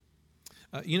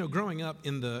Growing up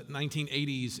in the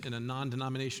 1980s in a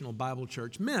non-denominational Bible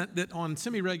church meant that on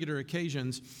semi-regular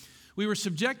occasions, we were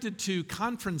subjected to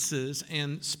conferences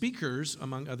and speakers,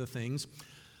 among other things,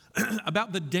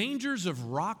 about the dangers of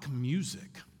rock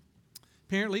music.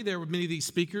 Apparently, there were many of these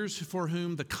speakers for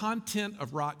whom the content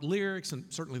of rock lyrics, and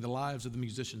certainly the lives of the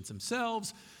musicians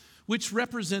themselves, which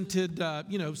represented,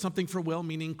 something for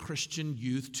well-meaning Christian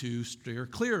youth to steer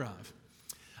clear of.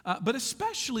 But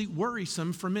especially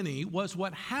worrisome for many was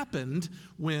what happened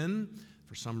when,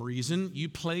 for some reason, you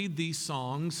played these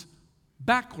songs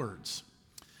backwards.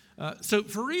 So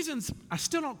for reasons I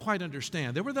still don't quite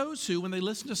understand, there were those who, when they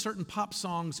listened to certain pop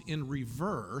songs in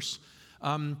reverse,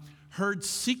 heard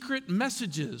secret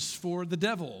messages for the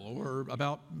devil or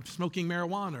about smoking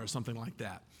marijuana or something like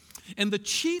that. And the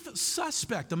chief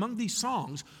suspect among these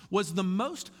songs was the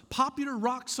most popular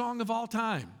rock song of all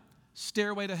time,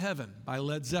 Stairway to Heaven by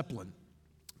Led Zeppelin.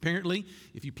 Apparently,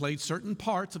 if you played certain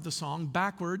parts of the song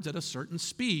backwards at a certain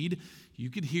speed, you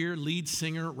could hear lead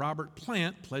singer Robert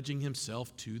Plant pledging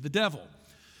himself to the devil.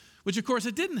 Which, of course,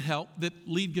 it didn't help that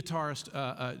lead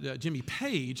guitarist Jimmy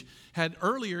Page had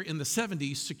earlier in the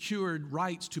 70s secured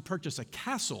rights to purchase a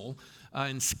castle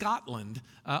in Scotland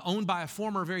owned by a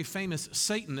former very famous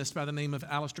Satanist by the name of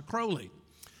Aleister Crowley.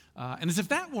 And as if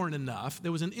that weren't enough,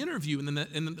 there was an interview in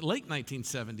the late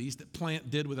 1970s that Plant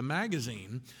did with a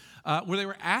magazine where they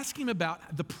were asking him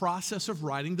about the process of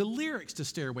writing the lyrics to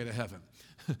Stairway to Heaven.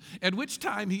 At which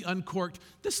time he uncorked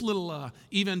this little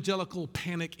evangelical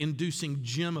panic-inducing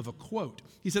gem of a quote.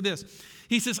 He said this,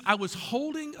 he says, "I was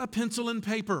holding a pencil and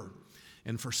paper,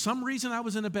 and for some reason I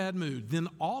was in a bad mood. Then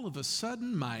all of a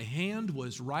sudden my hand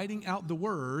was writing out the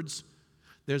words,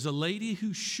 'There's a lady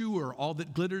who's sure all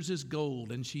that glitters is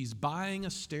gold, and she's buying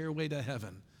a stairway to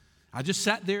heaven.' I just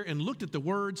sat there and looked at the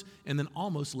words and then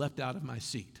almost leapt out of my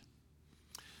seat."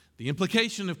 The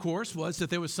implication, of course, was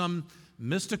that there was some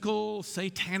mystical,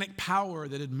 satanic power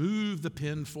that had moved the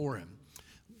pen for him.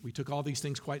 We took all these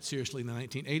things quite seriously in the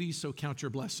 1980s, so count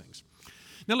your blessings.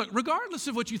 Now look, regardless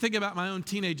of what you think about my own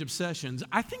teenage obsessions,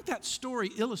 I think that story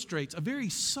illustrates a very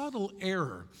subtle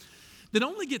error that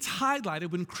only gets highlighted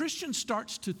when Christians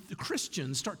start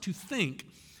to think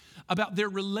about their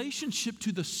relationship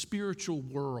to the spiritual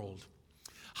world.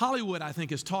 Hollywood, I think,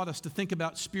 has taught us to think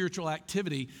about spiritual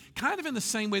activity kind of in the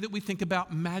same way that we think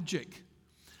about magic.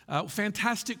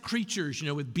 Fantastic creatures,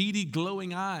 with beady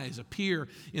glowing eyes appear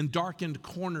in darkened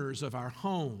corners of our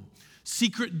home.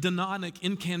 Secret demonic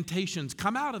incantations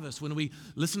come out of us when we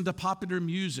listen to popular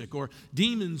music, or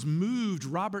demons moved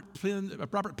Robert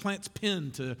Plant's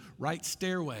pen to write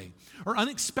Stairway, or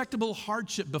unexpected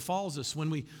hardship befalls us when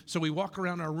we walk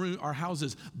around our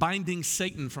houses binding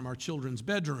Satan from our children's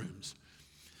bedrooms.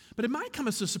 But it might come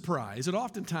as a surprise, it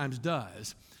oftentimes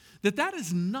does, that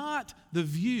is not the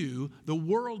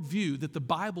worldview that the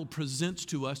Bible presents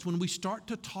to us when we start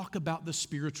to talk about the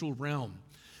spiritual realm.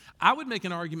 I would make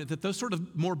an argument that those sort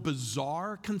of more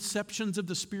bizarre conceptions of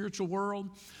the spiritual world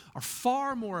are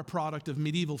far more a product of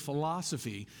medieval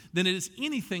philosophy than it is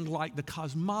anything like the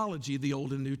cosmology of the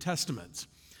Old and New Testaments.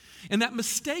 And that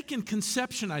mistaken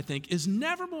conception, I think, is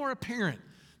never more apparent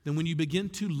than when you begin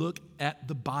to look at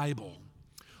the Bible.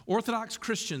 Orthodox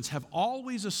Christians have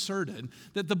always asserted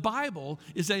that the Bible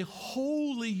is a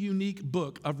wholly unique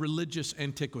book of religious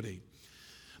antiquity.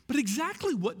 But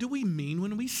exactly what do we mean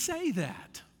when we say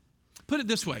that? Put it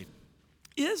this way,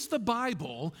 is the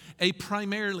Bible a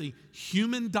primarily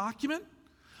human document,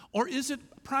 or is it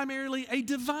primarily a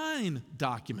divine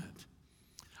document?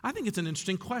 I think it's an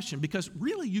interesting question because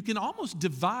really you can almost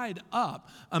divide up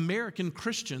American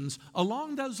Christians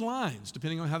along those lines,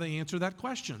 depending on how they answer that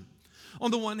question. On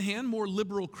the one hand, more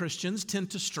liberal Christians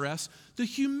tend to stress the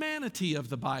humanity of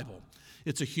the Bible.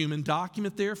 It's a human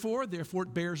document, therefore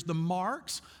it bears the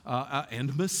marks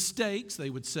and mistakes, they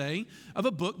would say, of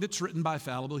a book that's written by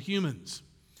fallible humans.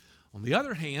 On the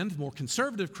other hand, more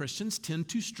conservative Christians tend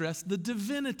to stress the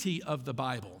divinity of the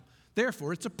Bible.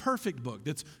 Therefore, it's a perfect book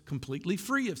that's completely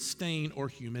free of stain or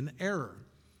human error.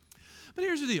 But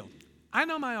here's the deal. I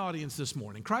know my audience this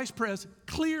morning. Christ Press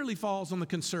clearly falls on the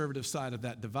conservative side of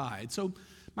that divide. So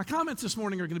my comments this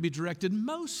morning are going to be directed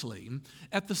mostly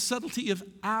at the subtlety of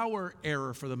our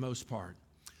error for the most part.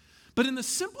 But in the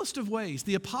simplest of ways,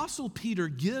 the Apostle Peter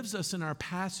gives us in our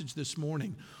passage this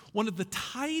morning one of the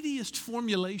tidiest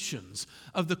formulations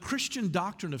of the Christian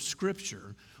doctrine of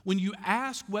Scripture when you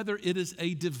ask whether it is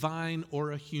a divine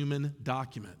or a human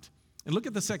document. And look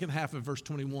at the second half of verse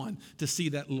 21 to see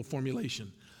that little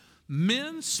formulation.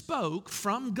 Men spoke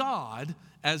from God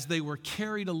as they were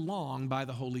carried along by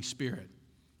the Holy Spirit.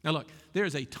 Now look,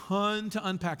 there's a ton to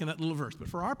unpack in that little verse, but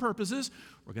for our purposes,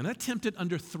 we're going to attempt it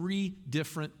under three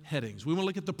different headings. We want to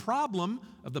look at the problem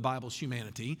of the Bible's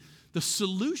humanity, the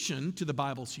solution to the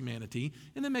Bible's humanity,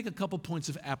 and then make a couple points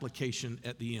of application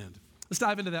at the end. Let's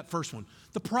dive into that first one.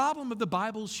 The problem of the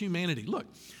Bible's humanity. Look,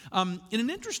 in an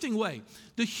interesting way,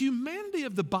 the humanity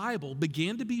of the Bible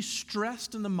began to be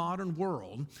stressed in the modern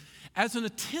world as an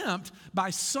attempt by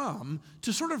some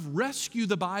to sort of rescue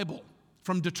the Bible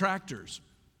from detractors.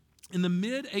 In the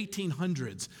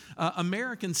mid-1800s,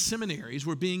 American seminaries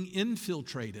were being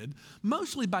infiltrated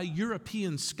mostly by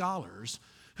European scholars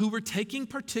who were taking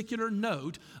particular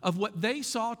note of what they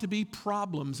saw to be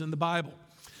problems in the Bible.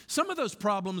 Some of those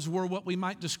problems were what we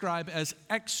might describe as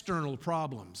external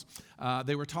problems.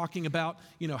 They were talking about,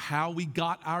 how we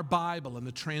got our Bible and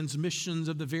the transmissions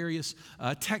of the various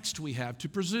texts we have to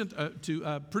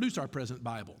produce our present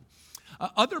Bible.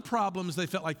 Other problems they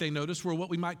felt like they noticed were what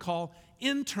we might call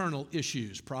internal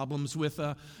issues, problems with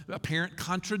apparent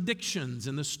contradictions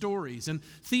in the stories and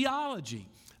theology,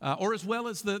 or as well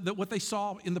as what they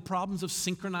saw in the problems of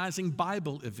synchronizing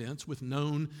Bible events with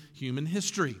known human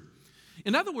history.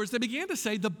 In other words, they began to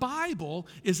say the Bible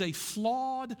is a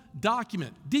flawed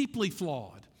document, deeply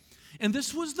flawed. And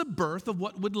this was the birth of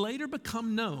what would later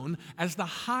become known as the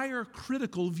higher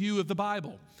critical view of the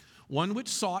Bible, one which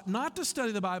sought not to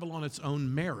study the Bible on its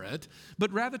own merit,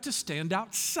 but rather to stand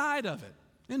outside of it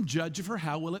and judge it for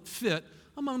how will it fit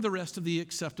among the rest of the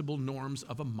acceptable norms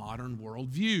of a modern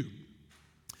worldview.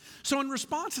 So in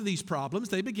response to these problems,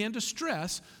 they began to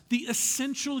stress the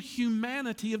essential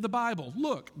humanity of the Bible.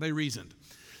 Look, they reasoned,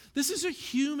 this is a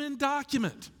human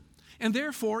document, and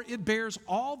therefore it bears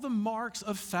all the marks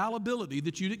of fallibility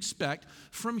that you'd expect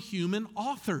from human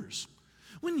authors.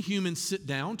 When humans sit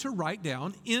down to write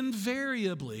down,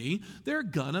 invariably, they're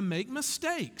gonna make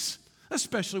mistakes,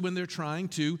 especially when they're trying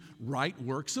to write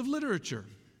works of literature.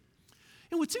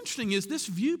 And what's interesting is this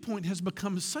viewpoint has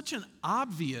become such an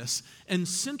obvious and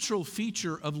central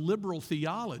feature of liberal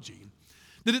theology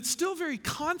that it's still very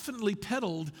confidently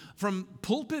peddled from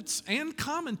pulpits and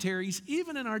commentaries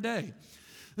even in our day.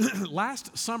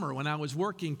 Last summer, when I was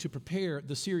working to prepare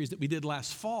the series that we did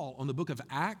last fall on the book of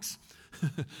Acts,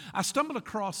 I stumbled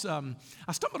across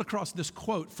this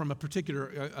quote from a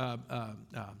particular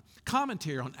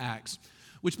commentary on Acts,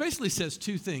 which basically says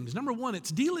two things. Number one,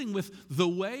 it's dealing with the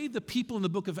way the people in the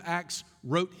book of Acts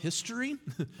wrote history.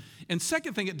 And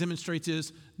second thing it demonstrates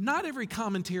is not every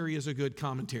commentary is a good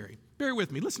commentary. Bear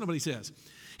with me. Listen to what he says.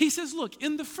 He says, look,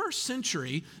 in the first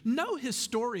century, no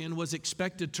historian was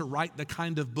expected to write the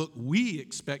kind of book we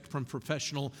expect from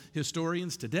professional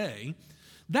historians today.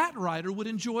 That writer would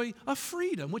enjoy a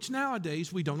freedom which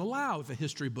nowadays we don't allow if a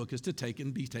history book is to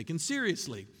be taken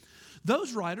seriously.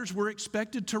 Those writers were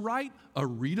expected to write a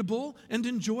readable and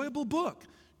enjoyable book,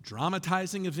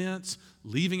 dramatizing events,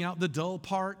 leaving out the dull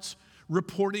parts,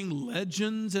 reporting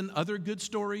legends and other good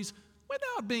stories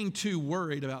without being too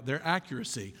worried about their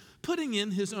accuracy, putting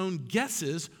in his own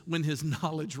guesses when his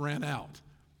knowledge ran out.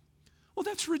 Well,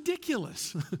 that's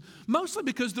ridiculous, mostly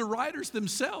because the writers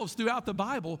themselves throughout the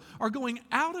Bible are going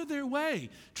out of their way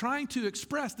trying to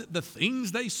express that the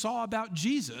things they saw about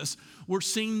Jesus were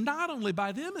seen not only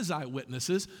by them as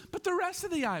eyewitnesses, but the rest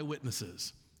of the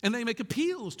eyewitnesses. And they make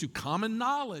appeals to common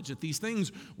knowledge that these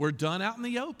things were done out in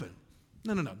the open.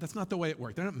 No, that's not the way it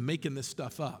worked. They're not making this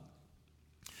stuff up.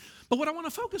 But what I want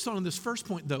to focus on in this first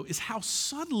point, though, is how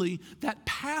subtly that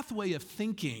pathway of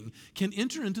thinking can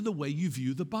enter into the way you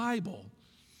view the Bible.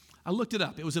 I looked it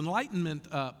up. It was Enlightenment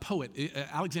poet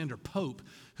Alexander Pope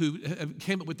who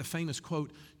came up with the famous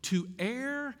quote, "To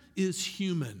err is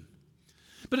human."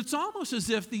 But it's almost as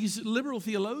if these liberal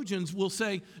theologians will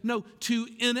say, no, to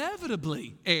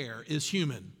inevitably err is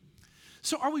human.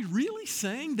 So are we really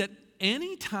saying that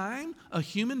any time a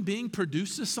human being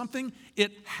produces something,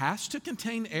 it has to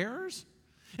contain errors?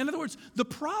 In other words, the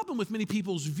problem with many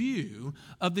people's view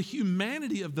of the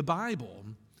humanity of the Bible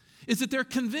is that they're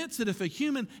convinced that if a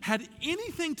human had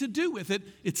anything to do with it,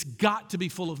 it's got to be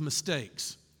full of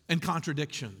mistakes and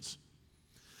contradictions.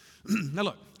 Now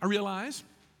look, I realize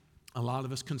a lot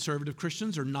of us conservative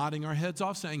Christians are nodding our heads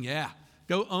off saying, yeah,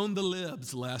 go own the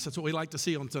libs, Les. That's what we like to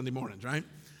see on Sunday mornings, right?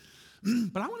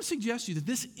 But I want to suggest to you that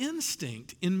this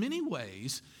instinct, in many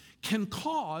ways, can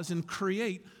cause and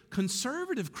create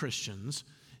conservative Christians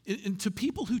into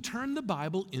people who turn the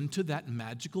Bible into that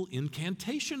magical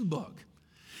incantation book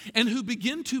and who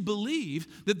begin to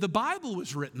believe that the Bible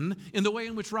was written in the way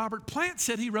in which Robert Plant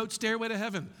said he wrote Stairway to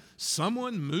Heaven.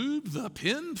 Someone moved the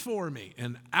pen for me,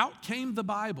 and out came the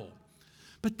Bible.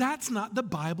 But that's not the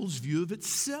Bible's view of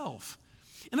itself.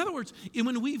 In other words,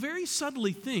 when we very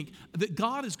subtly think that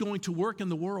God is going to work in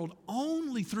the world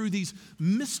only through these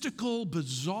mystical,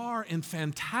 bizarre, and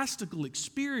fantastical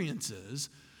experiences,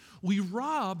 we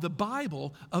rob the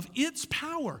Bible of its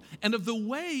power and of the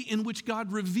way in which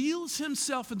God reveals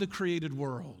himself in the created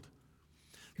world.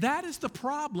 That is the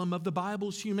problem of the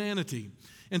Bible's humanity,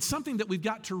 and something that we've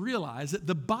got to realize, that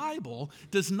the Bible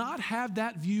does not have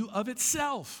that view of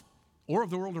itself, or of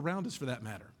the world around us for that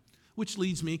matter, which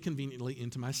leads me conveniently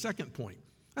into my second point.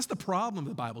 That's the problem of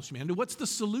the Bible's humanity. What's the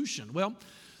solution? Well,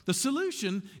 the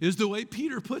solution is the way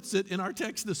Peter puts it in our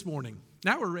text this morning.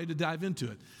 Now we're ready to dive into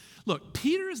it. Look,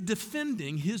 Peter is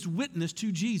defending his witness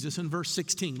to Jesus in verse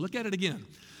 16. Look at it again.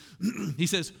 He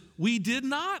says, "We did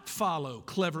not follow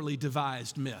cleverly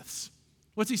devised myths."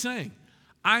 What's he saying?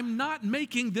 I'm not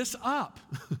making this up.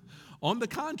 On the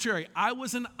contrary, I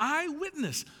was an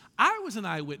eyewitness. I was an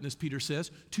eyewitness, Peter says,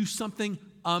 to something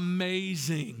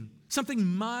amazing, something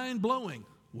mind-blowing.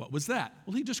 What was that?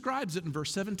 Well, he describes it in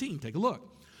verse 17. Take a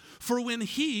look. "For when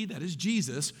he," that is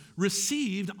Jesus,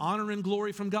 "received honor and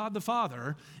glory from God the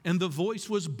Father, and the voice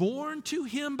was borne to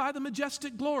him by the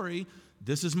majestic glory,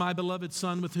 'This is my beloved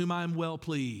Son with whom I am well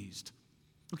pleased.'"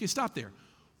 Okay, stop there.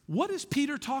 What is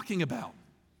Peter talking about?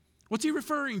 What's he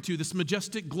referring to, this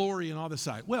majestic glory and all this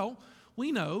side? Well,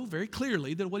 we know very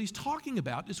clearly that what he's talking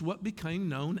about is what became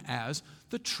known as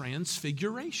the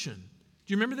Transfiguration.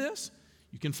 Do you remember this?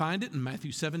 You can find it in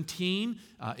Matthew 17,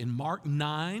 in Mark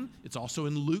 9. It's also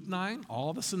in Luke 9.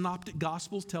 All the synoptic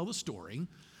gospels tell the story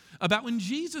about when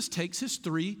Jesus takes his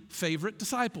three favorite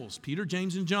disciples, Peter,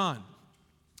 James, and John.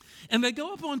 And they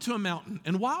go up onto a mountain.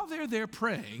 And while they're there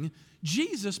praying,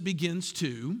 Jesus begins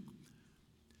to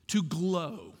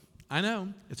glow. I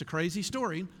know, it's a crazy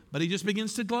story, but he just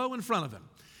begins to glow in front of them.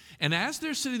 And as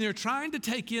they're sitting there trying to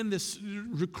take in this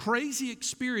crazy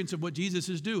experience of what Jesus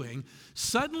is doing,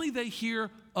 suddenly they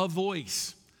hear a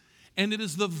voice. And it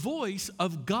is the voice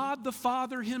of God the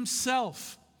Father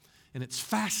himself. And it's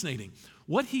fascinating.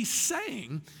 What he's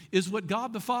saying is what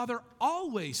God the Father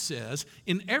always says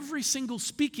in every single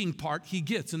speaking part he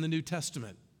gets in the New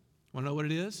Testament. Want to know what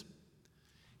it is?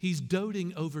 He's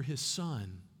doting over his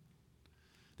Son.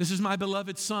 "This is my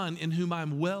beloved Son in whom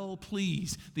I'm well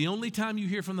pleased." The only time you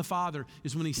hear from the Father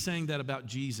is when he's saying that about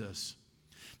Jesus.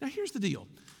 Now here's the deal.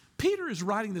 Peter is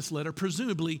writing this letter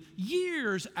presumably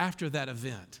years after that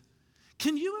event.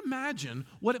 Can you imagine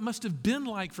what it must have been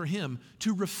like for him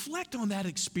to reflect on that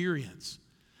experience?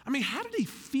 I mean, how did he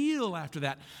feel after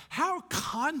that? How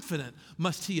confident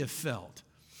must he have felt?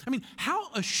 I mean,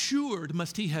 how assured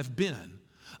must he have been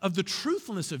of the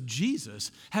truthfulness of Jesus,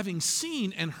 having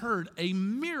seen and heard a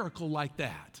miracle like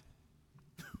that?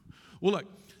 Well, look,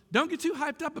 don't get too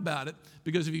hyped up about it,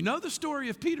 because if you know the story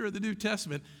of Peter in the New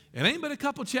Testament, it ain't but a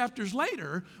couple chapters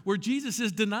later where Jesus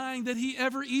is denying that he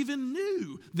ever even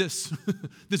knew this,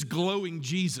 this glowing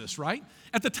Jesus, right?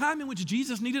 At the time in which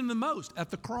Jesus needed him the most,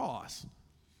 at the cross.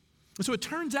 And so it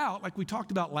turns out, like we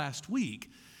talked about last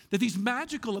week, that these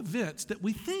magical events that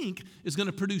we think is going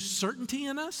to produce certainty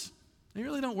in us, they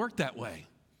really don't work that way.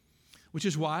 Which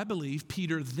is why I believe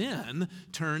Peter then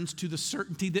turns to the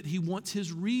certainty that he wants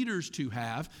his readers to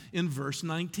have in verse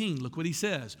 19. Look what he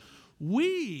says.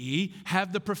 "We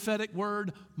have the prophetic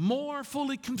word more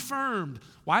fully confirmed."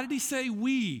 Why did he say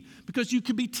we? Because you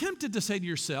could be tempted to say to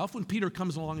yourself when Peter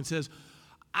comes along and says,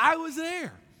 "I was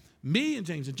there. Me and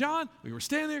James and John, we were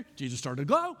standing there. Jesus started to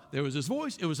glow. There was this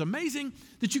voice. It was amazing,"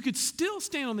 that you could still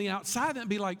stand on the outside and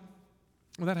be like,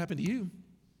 "Well, that happened to you.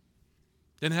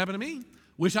 Didn't happen to me.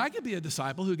 Wish I could be a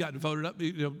disciple who got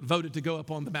voted to go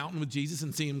up on the mountain with Jesus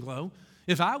and see him glow.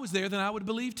 If I was there, then I would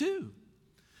believe too."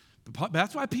 But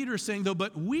that's why Peter is saying, though,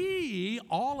 but we,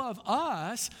 all of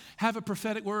us, have a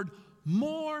prophetic word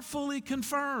more fully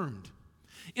confirmed.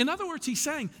 In other words, he's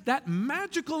saying that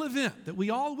magical event that we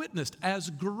all witnessed, as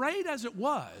great as it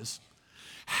was,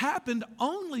 happened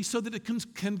only so that it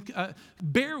can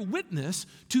bear witness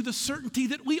to the certainty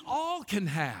that we all can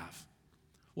have.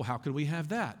 Well, how could we have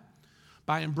that?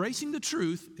 By embracing the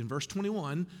truth, in verse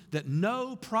 21, that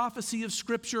no prophecy of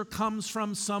Scripture comes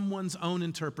from someone's own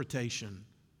interpretation.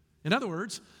 In other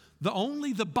words,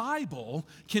 only the Bible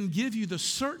can give you the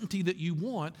certainty that you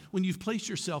want when you've placed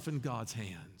yourself in God's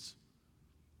hands.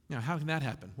 Now, how can that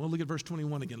happen? Well, look at verse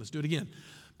 21 again. Let's do it again.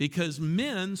 "Because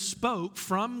men spoke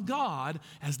from God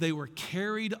as they were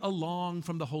carried along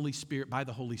from the Holy Spirit by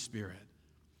the Holy Spirit."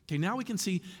 Okay, now we can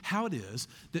see how it is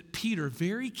that Peter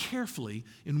very carefully,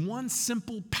 in one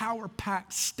simple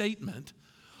power-packed statement,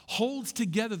 holds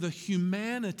together the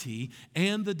humanity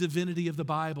and the divinity of the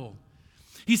Bible.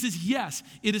 He says, yes,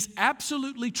 it is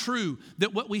absolutely true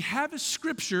that what we have as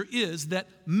Scripture is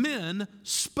that men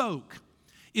spoke.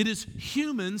 It is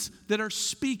humans that are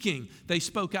speaking. They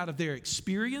spoke out of their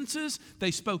experiences.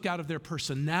 They spoke out of their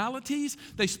personalities.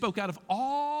 They spoke out of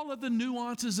all of the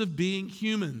nuances of being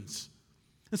humans.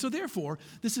 And so therefore,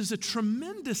 this is a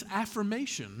tremendous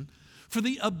affirmation for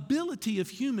the ability of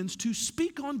humans to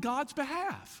speak on God's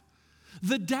behalf.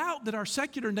 The doubt that our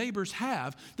secular neighbors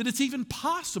have that it's even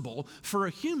possible for a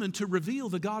human to reveal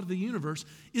the God of the universe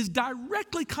is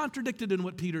directly contradicted in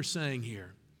what Peter's saying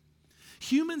here.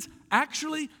 Humans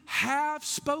actually have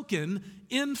spoken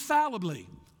infallibly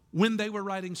when they were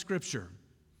writing Scripture.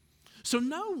 So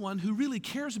no one who really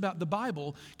cares about the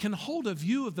Bible can hold a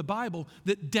view of the Bible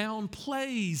that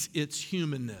downplays its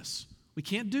humanness. We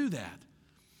can't do that.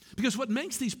 Because what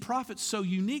makes these prophets so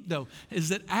unique, though, is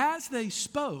that as they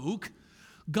spoke,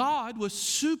 God was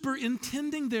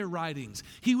superintending their writings.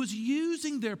 He was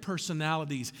using their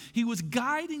personalities. He was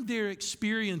guiding their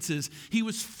experiences. He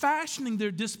was fashioning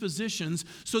their dispositions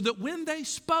so that when they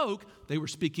spoke, they were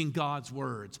speaking God's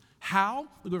words. How?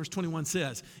 Look what verse 21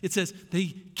 says. It says,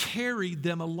 they carried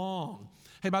them along.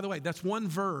 Hey, by the way, that's one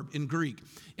verb in Greek.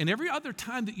 And every other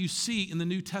time that you see in the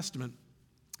New Testament,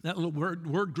 that little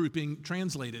word grouping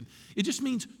translated, it just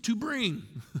means to bring,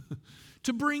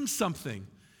 to bring something.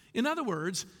 In other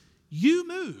words, you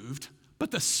moved, but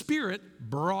the Spirit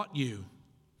brought you.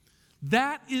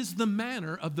 That is the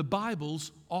manner of the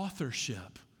Bible's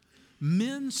authorship.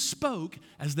 Men spoke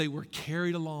as they were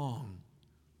carried along.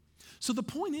 So the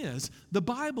point is, the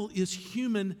Bible is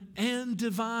human and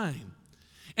divine.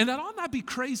 And that ought not be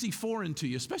crazy foreign to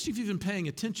you, especially if you've been paying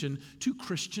attention to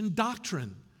Christian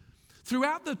doctrine.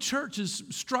 Throughout the church's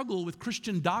struggle with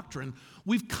Christian doctrine,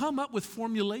 we've come up with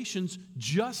formulations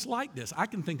just like this. I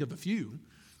can think of a few.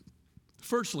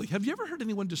 Firstly, have you ever heard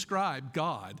anyone describe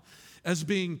God as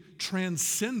being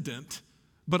transcendent,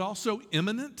 but also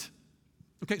immanent?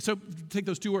 Okay, so take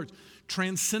those two words.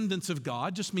 Transcendence of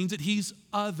God just means that He's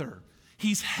other.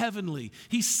 He's heavenly.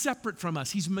 He's separate from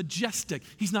us. He's majestic.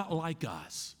 He's not like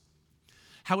us.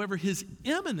 However, His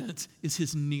immanence is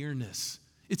His nearness.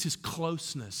 It's His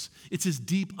closeness. It's His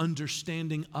deep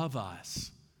understanding of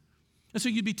us. And so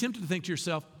you'd be tempted to think to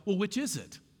yourself, well, which is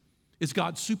it? Is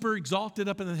God super exalted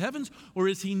up in the heavens, or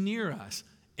is He near us?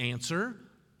 Answer,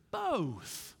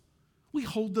 both. We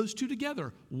hold those two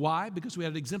together. Why? Because we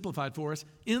had it exemplified for us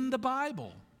in the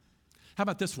Bible. How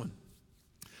about this one?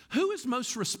 Who is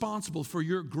most responsible for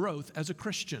your growth as a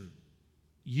Christian?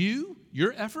 You,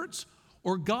 your efforts,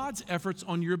 or God's efforts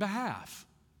on your behalf?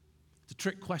 It's a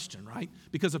trick question, right?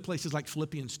 Because of places like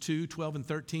Philippians 2, 12, and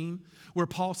 13, where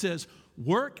Paul says,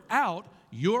 work out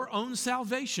your own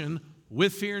salvation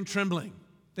with fear and trembling.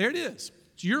 There it is.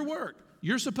 It's your work.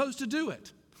 You're supposed to do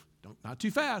it. Not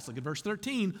too fast. Look at verse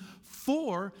 13.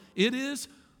 For it is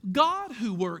God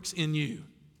who works in you.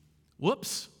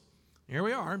 Whoops. Here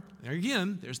we are. There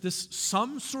again, there's this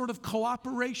some sort of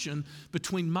cooperation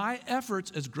between my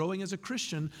efforts as growing as a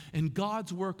Christian and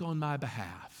God's work on my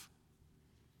behalf.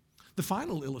 The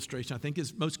final illustration, I think,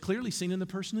 is most clearly seen in the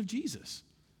person of Jesus.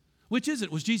 Which is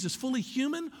it? Was Jesus fully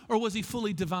human or was He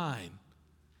fully divine?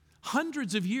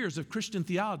 Hundreds of years of Christian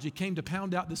theology came to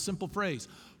pound out this simple phrase,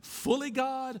 fully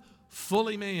God,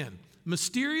 fully man.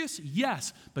 Mysterious?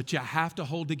 Yes, but you have to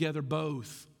hold together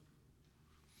both.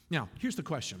 Now, here's the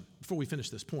question before we finish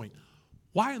this point.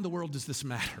 Why in the world does this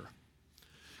matter?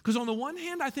 Because on the one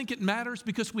hand, I think it matters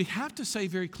because we have to say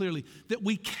very clearly that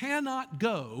we cannot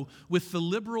go with the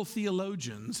liberal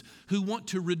theologians who want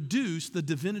to reduce the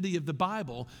divinity of the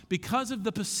Bible because of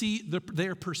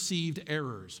their perceived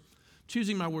errors.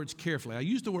 Choosing my words carefully, I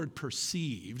use the word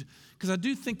perceived because I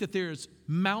do think that there's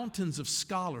mountains of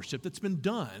scholarship that's been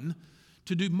done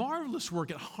to do marvelous work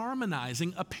at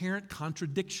harmonizing apparent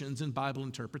contradictions in Bible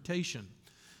interpretation.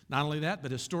 Not only that,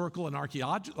 but historical and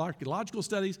archaeological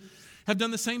studies have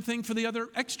done the same thing for the other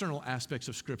external aspects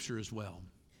of Scripture as well.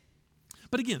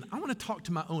 But again, I want to talk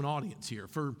to my own audience here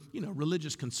for,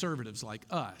 religious conservatives like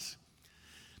us.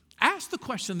 Ask the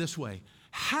question this way: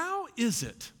 how is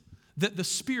it that the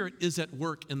Spirit is at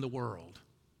work in the world?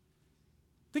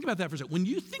 Think about that for a second. When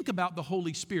you think about the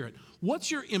Holy Spirit, what's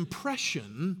your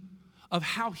impression of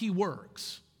how He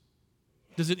works?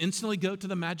 Does it instantly go to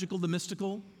the magical, the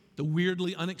mystical, the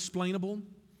weirdly unexplainable?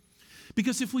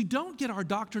 Because if we don't get our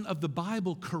doctrine of the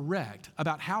Bible correct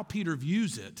about how Peter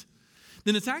views it,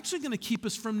 then it's actually going to keep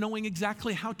us from knowing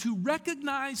exactly how to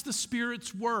recognize the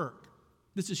Spirit's work.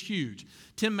 This is huge.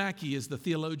 Tim Mackey is the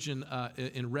theologian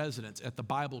in residence at the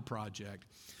Bible Project,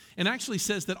 and actually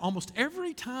says that almost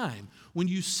every time when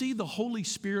you see the Holy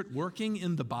Spirit working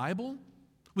in the Bible,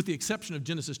 with the exception of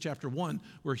Genesis chapter 1,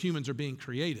 where humans are being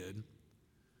created,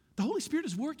 the Holy Spirit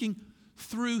is working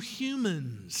through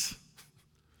humans.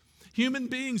 Human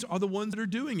beings are the ones that are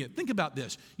doing it. Think about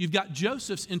this. You've got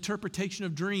Joseph's interpretation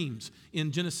of dreams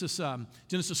in Genesis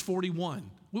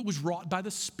 41. It was wrought by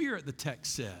the Spirit, the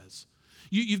text says.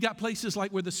 You've got places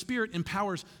like where the Spirit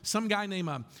empowers some guy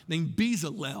named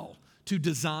Bezalel to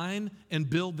design and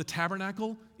build the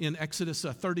tabernacle in Exodus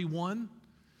 31.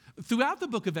 Throughout the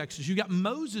book of Exodus, you've got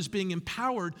Moses being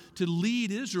empowered to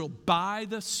lead Israel by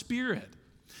the Spirit.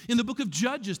 In the book of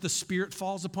Judges, the Spirit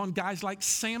falls upon guys like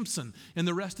Samson and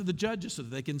the rest of the judges so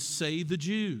that they can save the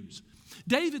Jews.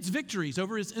 David's victories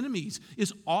over his enemies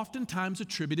is oftentimes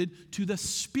attributed to the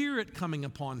Spirit coming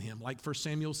upon him, like 1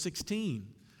 Samuel 16.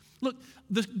 Look,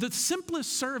 the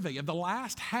simplest survey of the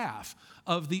last half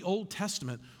of the Old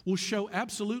Testament will show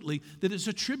absolutely that it's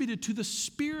attributed to the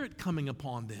Spirit coming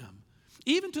upon them.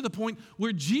 Even to the point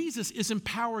where Jesus is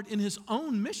empowered in his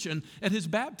own mission at his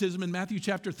baptism in Matthew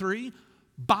chapter 3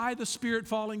 by the Spirit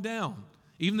falling down.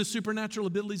 Even the supernatural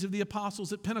abilities of the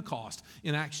apostles at Pentecost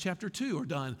in Acts chapter 2 are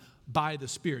done by the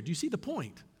Spirit. Do you see the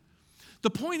point? The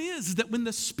point is that when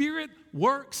the Spirit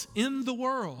works in the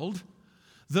world,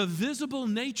 the visible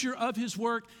nature of his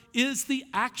work is the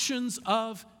actions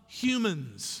of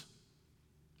humans.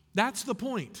 That's the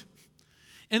point.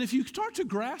 And if you start to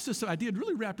grasp this idea,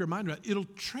 really wrap your mind around it, it'll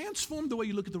transform the way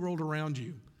you look at the world around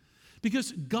you.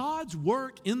 Because God's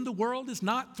work in the world is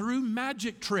not through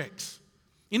magic tricks,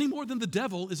 any more than the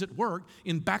devil is at work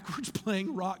in backwards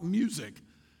playing rock music.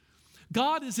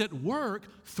 God is at work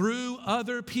through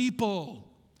other people,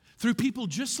 through people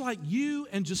just like you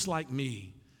and just like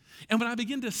me. And when I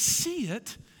begin to see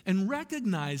it and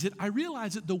recognize it, I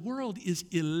realize that the world is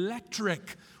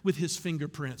electric with his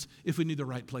fingerprints if we knew the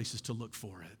right places to look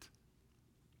for it.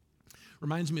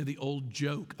 Reminds me of the old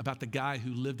joke about the guy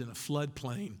who lived in a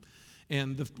floodplain,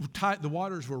 and the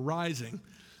waters were rising,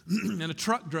 and a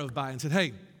truck drove by and said,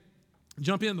 "Hey,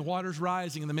 jump in, the water's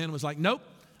rising." And the man was like, "Nope,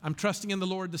 I'm trusting in the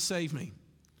Lord to save me."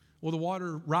 Well, the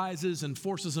water rises and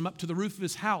forces him up to the roof of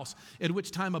his house, at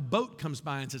which time a boat comes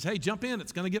by and says, "Hey, jump in,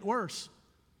 it's going to get worse."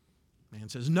 Man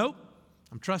says, "Nope,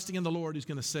 I'm trusting in the Lord who's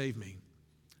going to save me."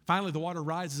 Finally, the water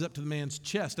rises up to the man's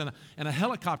chest, and a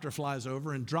helicopter flies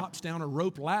over and drops down a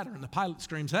rope ladder, and the pilot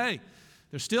screams, "Hey,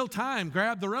 there's still time,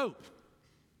 grab the rope."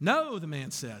 "No," the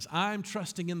man says, "I'm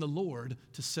trusting in the Lord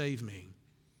to save me."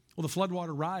 Well, the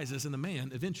floodwater rises, and the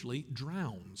man eventually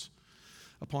drowns.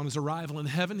 Upon his arrival in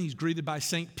heaven, he's greeted by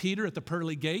St. Peter at the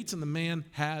pearly gates, and the man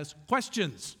has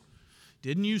questions.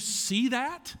 "Didn't you see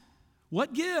that?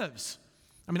 What gives?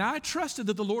 I mean, I trusted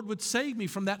that the Lord would save me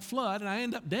from that flood, and I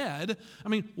end up dead. I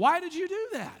mean, why did you do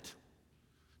that?"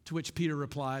 To which Peter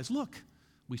replies, "Look,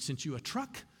 we sent you a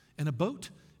truck and a boat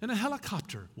and a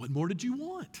helicopter. What more did you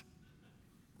want?"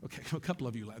 Okay, a couple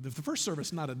of you laughed. The first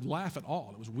service, not a laugh at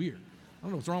all. It was weird. I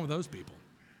don't know what's wrong with those people.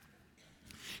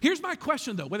 Here's my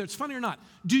question, though, whether it's funny or not.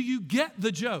 Do you get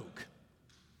the joke?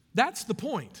 That's the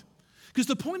point. Because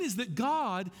the point is that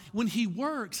God, when he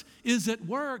works, is at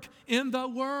work in the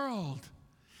world,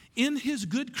 in his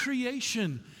good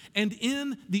creation, and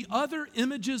in the other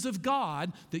images of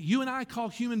God that you and I call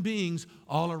human beings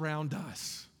all around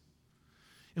us.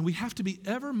 And we have to be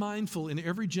ever mindful in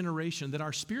every generation that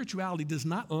our spirituality does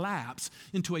not lapse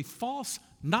into a false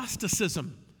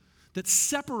Gnosticism that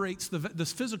separates the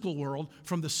physical world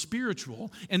from the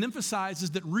spiritual and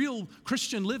emphasizes that real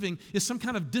Christian living is some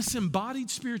kind of disembodied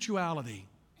spirituality.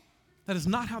 That is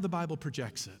not how the Bible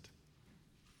projects it.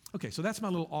 Okay, so that's my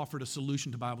little offer to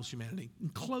solution to Bible's humanity. In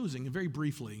closing, and very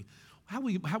briefly, how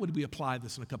would we apply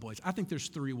this in a couple ways? I think there's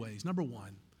 3 ways. Number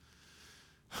 1,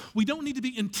 we don't need to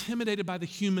be intimidated by the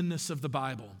humanness of the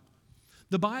Bible.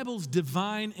 The Bible's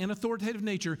divine and authoritative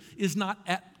nature is not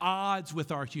at odds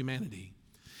with our humanity.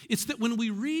 It's that when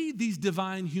we read these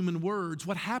divine human words,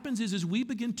 what happens is we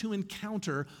begin to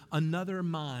encounter another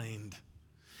mind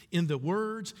in the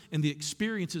words and the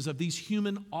experiences of these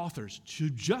human authors who,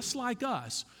 just like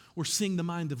us, were seeing the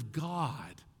mind of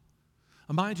God.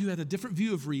 A mind who had a different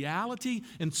view of reality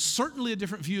and certainly a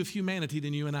different view of humanity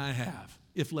than you and I have,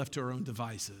 if left to our own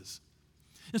devices.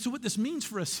 And so what this means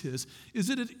for us is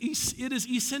that it is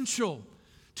essential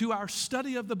to our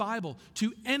study of the Bible,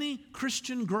 to any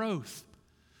Christian growth,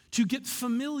 to get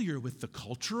familiar with the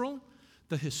cultural,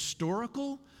 the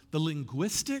historical, the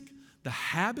linguistic, the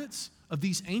habits of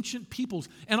these ancient peoples,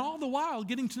 and all the while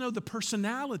getting to know the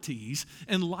personalities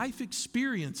and life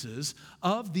experiences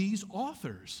of these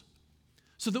authors.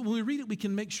 So that when we read it, we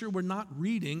can make sure we're not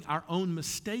reading our own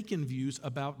mistaken views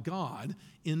about God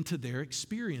into their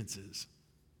experiences.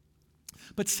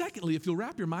 But secondly, if you'll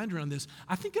wrap your mind around this,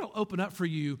 I think it'll open up for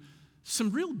you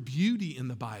some real beauty in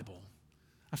the Bible.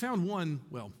 I found one,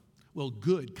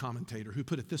 good commentator who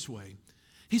put it this way.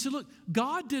 He said, look,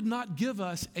 God did not give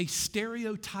us a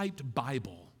stereotyped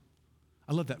Bible.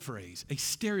 I love that phrase, a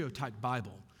stereotyped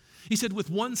Bible. He said, with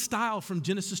one style from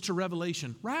Genesis to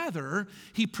Revelation. Rather,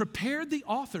 he prepared the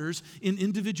authors in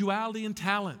individuality and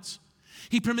talents.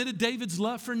 He permitted David's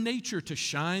love for nature to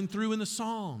shine through in the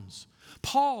Psalms,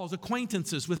 Paul's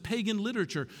acquaintances with pagan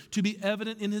literature to be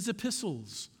evident in his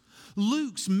epistles,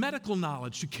 Luke's medical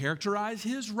knowledge to characterize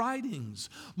his writings,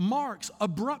 Mark's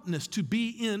abruptness to be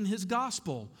in his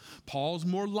gospel, Paul's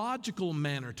more logical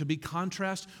manner to be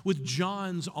contrast with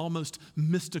John's almost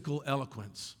mystical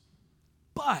eloquence.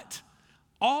 But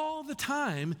all the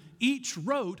time, each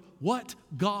wrote what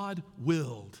God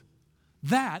willed.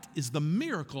 That is the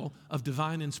miracle of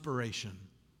divine inspiration.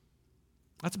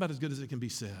 That's about as good as it can be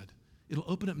said. It'll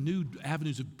open up new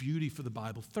avenues of beauty for the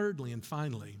Bible. Thirdly and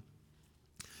finally,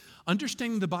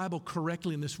 understanding the Bible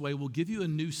correctly in this way will give you a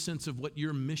new sense of what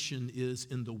your mission is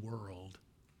in the world.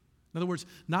 In other words,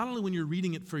 not only when you're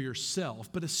reading it for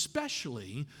yourself, but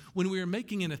especially when we are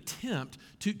making an attempt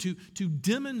to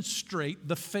demonstrate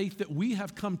the faith that we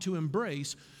have come to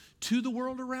embrace to the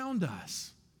world around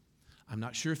us. I'm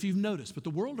not sure if you've noticed, but the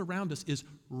world around us is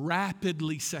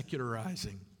rapidly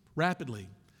secularizing, rapidly.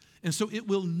 And so it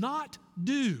will not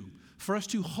do for us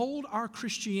to hold our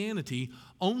Christianity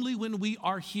only when we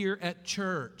are here at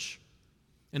church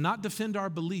and not defend our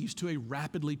beliefs to a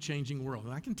rapidly changing world.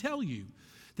 And I can tell you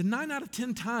that 9 out of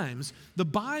 10 times the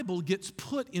Bible gets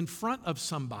put in front of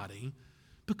somebody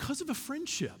because of a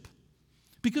friendship,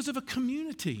 because of a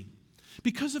community,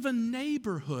 because of a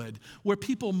neighborhood where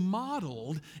people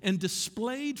modeled and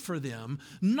displayed for them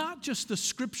not just the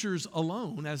scriptures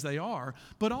alone as they are,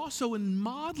 but also in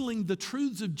modeling the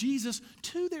truths of Jesus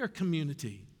to their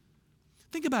community.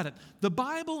 Think about it. The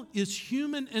Bible is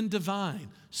human and divine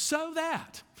so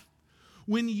that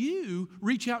when you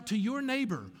reach out to your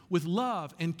neighbor with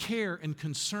love and care and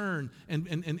concern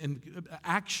and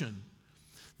action,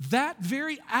 that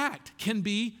very act can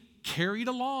be carried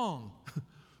along,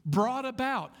 brought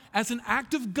about as an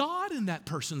act of God in that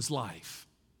person's life.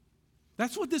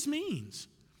 That's what this means.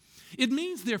 It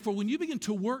means, therefore, when you begin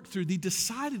to work through the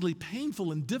decidedly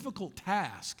painful and difficult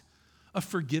task of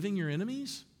forgiving your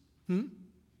enemies,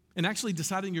 and actually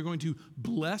deciding you're going to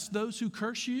bless those who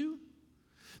curse you,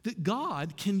 that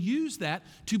God can use that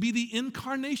to be the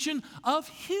incarnation of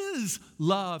His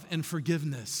love and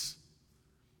forgiveness.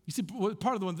 You see,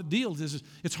 part of the deal is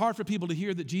it's hard for people to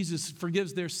hear that Jesus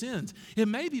forgives their sins. It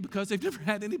may be because they've never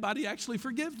had anybody actually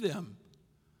forgive them.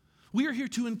 We are here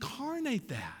to incarnate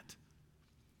that.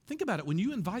 Think about it. When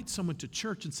you invite someone to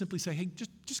church and simply say, hey,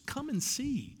 just come and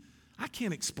see. I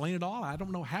can't explain it all. I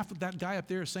don't know half of that guy up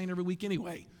there is saying every week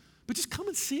anyway. But just come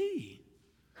and see.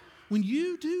 When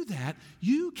you do that,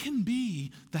 you can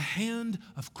be the hand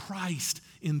of Christ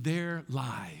in their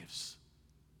lives.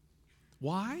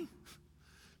 Why?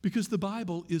 Because the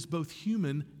Bible is both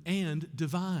human and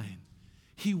divine.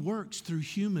 He works through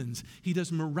humans. He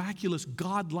does miraculous,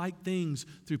 God-like things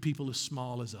through people as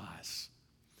small as us.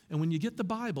 And when you get the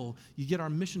Bible, you get our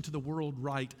mission to the world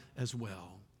right as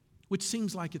well, which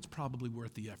seems like it's probably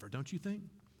worth the effort, don't you think?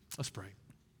 Let's pray.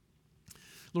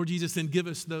 Lord Jesus, then give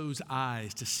us those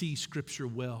eyes to see Scripture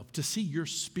well, to see your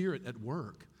Spirit at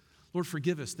work. Lord,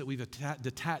 forgive us that we've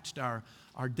detached our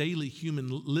daily human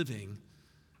living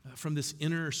from this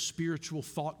inner spiritual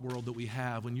thought world that we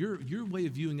have, when your way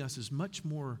of viewing us is much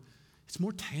more, it's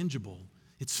more tangible.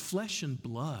 It's flesh and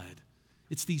blood.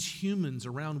 It's these humans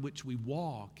around which we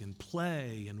walk and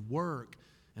play and work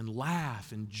and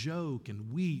laugh and joke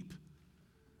and weep.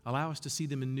 Allow us to see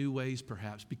them in new ways,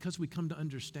 perhaps, because we come to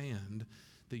understand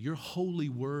that your holy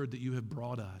word that you have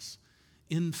brought us,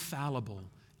 infallible,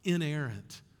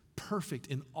 inerrant, perfect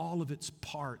in all of its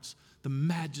parts, the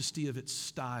majesty of its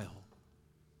style,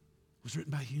 was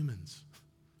written by humans.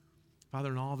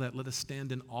 Father, in all that, let us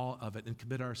stand in awe of it and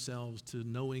commit ourselves to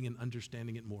knowing and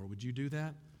understanding it more. Would you do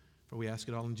that? For we ask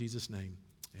it all in Jesus' name.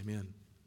 Amen.